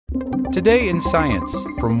Today in Science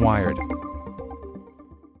from Wired.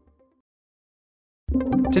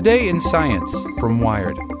 Today in Science from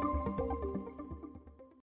Wired.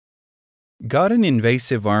 Got an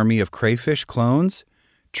invasive army of crayfish clones?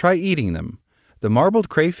 Try eating them. The marbled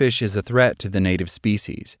crayfish is a threat to the native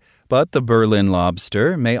species, but the Berlin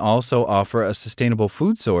lobster may also offer a sustainable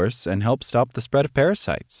food source and help stop the spread of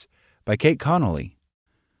parasites. By Kate Connolly.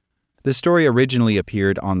 The story originally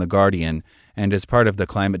appeared on The Guardian and is part of the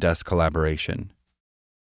Climate Desk collaboration.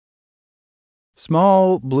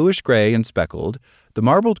 Small, bluish-gray and speckled, the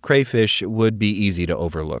marbled crayfish would be easy to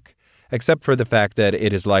overlook, except for the fact that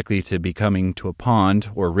it is likely to be coming to a pond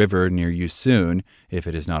or river near you soon, if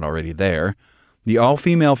it is not already there. The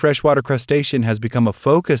all-female freshwater crustacean has become a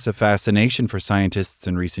focus of fascination for scientists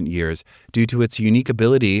in recent years due to its unique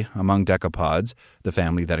ability among decapods, the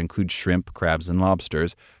family that includes shrimp, crabs, and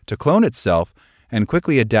lobsters, to clone itself and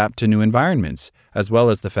quickly adapt to new environments, as well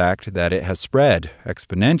as the fact that it has spread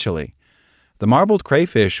exponentially. The marbled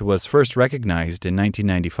crayfish was first recognized in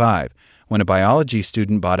 1995 when a biology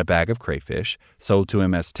student bought a bag of crayfish, sold to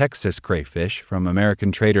him as Texas crayfish from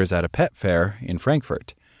American traders at a pet fair in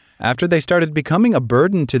Frankfurt. After they started becoming a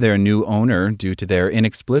burden to their new owner due to their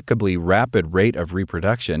inexplicably rapid rate of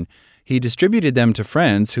reproduction, he distributed them to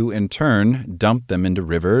friends who in turn dumped them into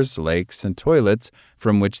rivers, lakes, and toilets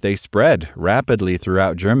from which they spread rapidly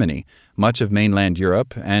throughout Germany, much of mainland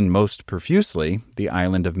Europe, and most profusely, the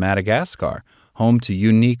island of Madagascar, home to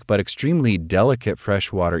unique but extremely delicate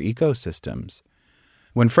freshwater ecosystems.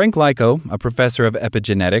 When Frank Lyko, a professor of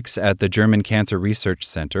epigenetics at the German Cancer Research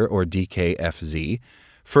Center, or DKFZ,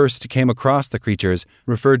 first came across the creatures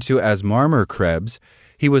referred to as marmorkrebs,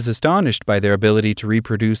 he was astonished by their ability to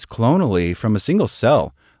reproduce clonally from a single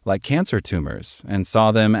cell, like cancer tumors, and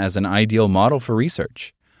saw them as an ideal model for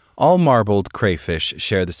research. All marbled crayfish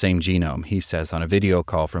share the same genome, he says on a video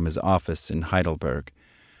call from his office in Heidelberg.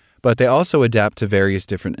 But they also adapt to various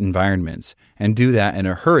different environments, and do that in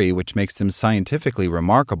a hurry which makes them scientifically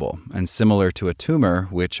remarkable and similar to a tumor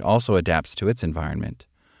which also adapts to its environment.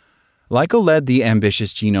 Lyko led the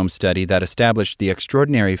ambitious genome study that established the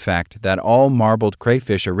extraordinary fact that all marbled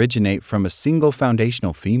crayfish originate from a single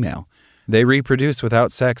foundational female. They reproduce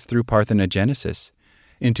without sex through parthenogenesis.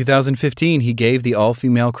 In 2015, he gave the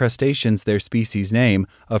all-female crustaceans their species name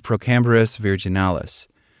of Procambarus virginalis.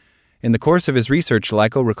 In the course of his research,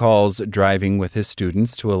 Lyko recalls driving with his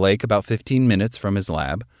students to a lake about 15 minutes from his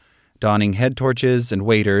lab. Donning head torches and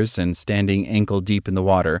waders and standing ankle-deep in the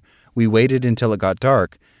water, we waited until it got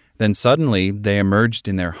dark. Then suddenly, they emerged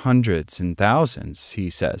in their hundreds and thousands,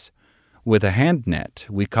 he says. With a hand net,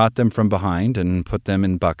 we caught them from behind and put them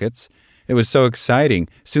in buckets. It was so exciting.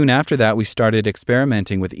 Soon after that, we started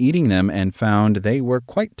experimenting with eating them and found they were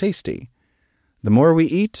quite tasty. The more we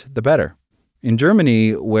eat, the better. In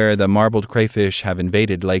Germany, where the marbled crayfish have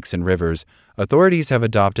invaded lakes and rivers, authorities have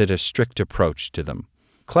adopted a strict approach to them.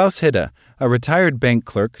 Klaus Hidde, a retired bank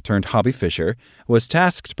clerk turned hobby fisher, was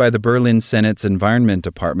tasked by the Berlin Senate's Environment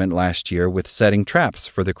Department last year with setting traps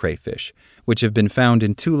for the crayfish, which have been found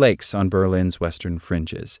in 2 lakes on Berlin's western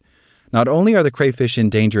fringes. Not only are the crayfish in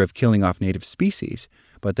danger of killing off native species,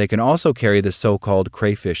 but they can also carry the so-called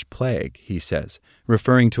crayfish plague, he says,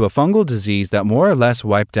 referring to a fungal disease that more or less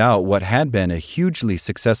wiped out what had been a hugely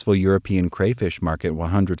successful European crayfish market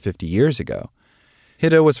 150 years ago.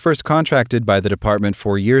 Hidde was first contracted by the department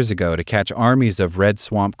 4 years ago to catch armies of red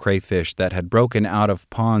swamp crayfish that had broken out of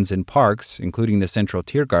ponds in parks, including the Central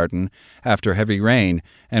Tiergarten, after heavy rain,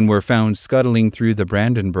 and were found scuttling through the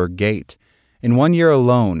Brandenburg Gate. In 1 year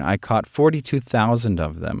alone, I caught 42,000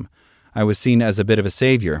 of them. I was seen as a bit of a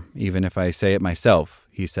savior, even if I say it myself,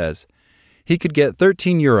 he says. He could get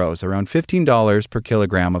 €13, around $15 per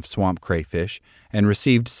kilogram of swamp crayfish, and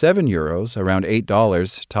received €7, around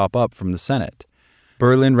 $8, top up from the Senate.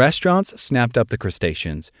 Berlin restaurants snapped up the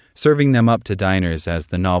crustaceans, serving them up to diners as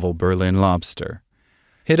the novel Berlin lobster.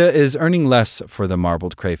 Hidde is earning less for the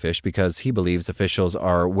marbled crayfish because he believes officials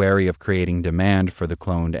are wary of creating demand for the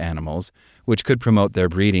cloned animals, which could promote their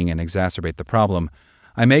breeding and exacerbate the problem.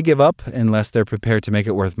 I may give up unless they're prepared to make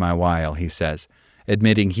it worth my while, he says,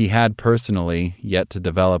 admitting he had personally yet to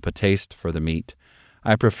develop a taste for the meat.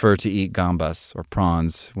 I prefer to eat gambas or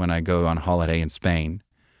prawns when I go on holiday in Spain.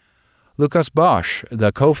 Lukas Bosch,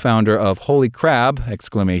 the co-founder of Holy Crab!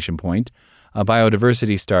 A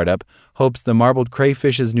biodiversity startup, hopes the marbled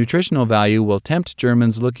crayfish's nutritional value will tempt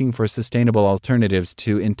Germans looking for sustainable alternatives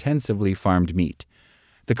to intensively farmed meat.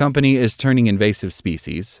 The company is turning invasive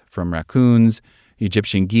species, from raccoons,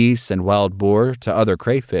 Egyptian geese and wild boar to other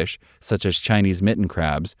crayfish, such as Chinese mitten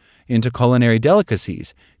crabs, into culinary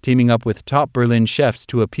delicacies, teaming up with top Berlin chefs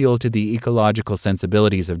to appeal to the ecological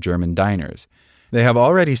sensibilities of German diners. They have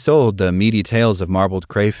already sold the meaty tails of marbled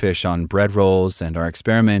crayfish on bread rolls and are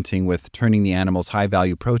experimenting with turning the animal's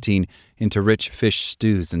high-value protein into rich fish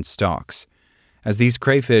stews and stocks. As these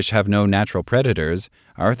crayfish have no natural predators,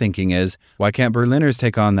 our thinking is, why can't Berliners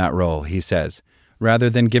take on that role, he says. Rather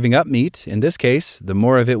than giving up meat, in this case, the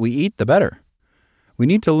more of it we eat, the better. We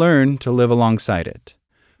need to learn to live alongside it.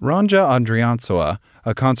 Ranja Andriansoa,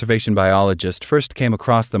 a conservation biologist, first came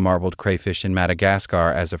across the marbled crayfish in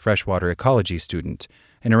Madagascar as a freshwater ecology student.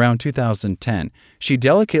 In around 2010, she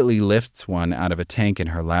delicately lifts one out of a tank in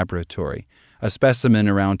her laboratory, a specimen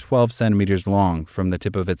around 12 centimeters long from the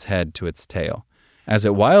tip of its head to its tail. As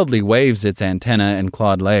it wildly waves its antenna and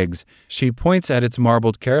clawed legs, she points at its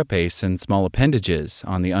marbled carapace and small appendages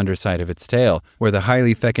on the underside of its tail, where the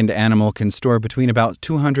highly fecund animal can store between about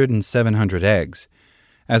 200 and 700 eggs.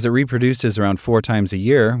 As it reproduces around 4 times a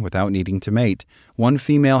year without needing to mate, one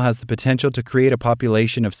female has the potential to create a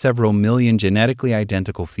population of several million genetically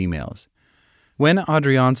identical females. When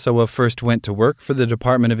Andriansoa first went to work for the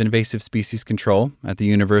Department of Invasive Species Control at the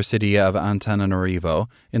University of Antananarivo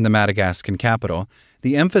in the Madagascan capital,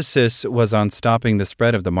 the emphasis was on stopping the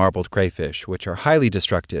spread of the marbled crayfish, which are highly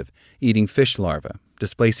destructive, eating fish larvae,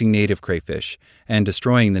 displacing native crayfish, and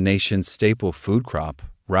destroying the nation's staple food crop,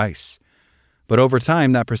 rice. But over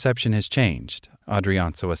time, that perception has changed,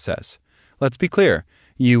 Andriansoa says. Let's be clear.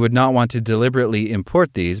 You would not want to deliberately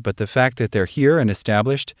import these, but the fact that they're here and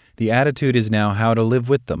established, the attitude is now how to live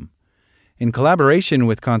with them. In collaboration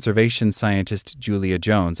with conservation scientist Julia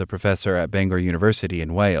Jones, a professor at Bangor University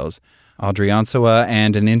in Wales, Andriansoa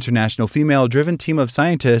and an international female-driven team of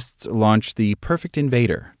scientists launched the Perfect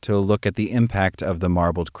Invader to look at the impact of the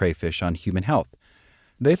marbled crayfish on human health.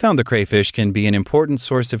 They found the crayfish can be an important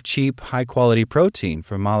source of cheap, high-quality protein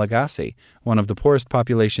for Malagasy, one of the poorest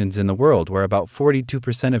populations in the world, where about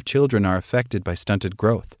 42% of children are affected by stunted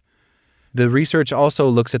growth. The research also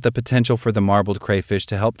looks at the potential for the marbled crayfish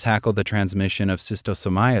to help tackle the transmission of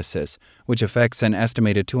schistosomiasis, which affects an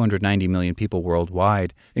estimated 290 million people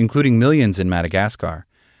worldwide, including millions in Madagascar.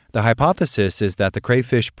 The hypothesis is that the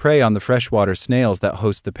crayfish prey on the freshwater snails that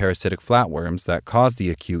host the parasitic flatworms that cause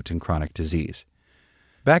the acute and chronic disease.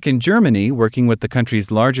 Back in Germany, working with the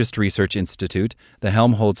country's largest research institute, the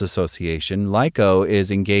Helmholtz Association, LICO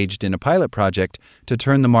is engaged in a pilot project to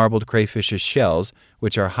turn the marbled crayfish's shells,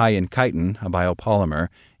 which are high in chitin, a biopolymer,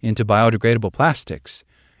 into biodegradable plastics.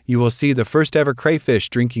 You will see the first ever crayfish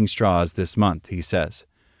drinking straws this month, he says.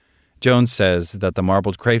 Jones says that the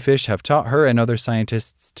marbled crayfish have taught her and other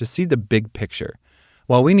scientists to see the big picture.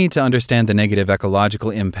 While we need to understand the negative ecological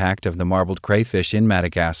impact of the marbled crayfish in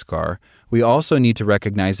Madagascar, we also need to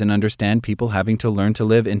recognize and understand people having to learn to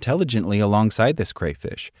live intelligently alongside this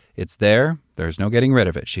crayfish. It's there's no getting rid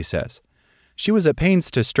of it, she says. She was at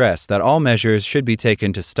pains to stress that all measures should be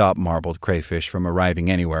taken to stop marbled crayfish from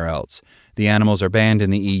arriving anywhere else. The animals are banned in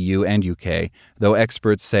the EU and UK, though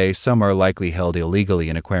experts say some are likely held illegally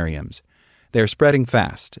in aquariums. They're spreading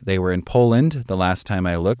fast. They were in Poland the last time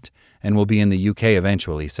I looked, and will be in the UK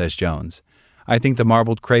eventually, says Jones. I think the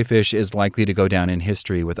marbled crayfish is likely to go down in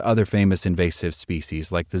history with other famous invasive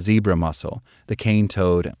species like the zebra mussel, the cane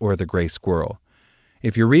toad, or the gray squirrel.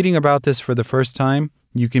 If you're reading about this for the first time,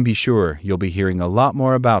 you can be sure you'll be hearing a lot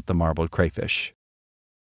more about the marbled crayfish.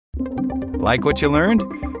 Like what you learned?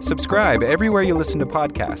 Subscribe everywhere you listen to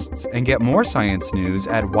podcasts and get more science news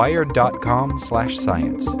at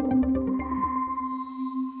wired.com/science.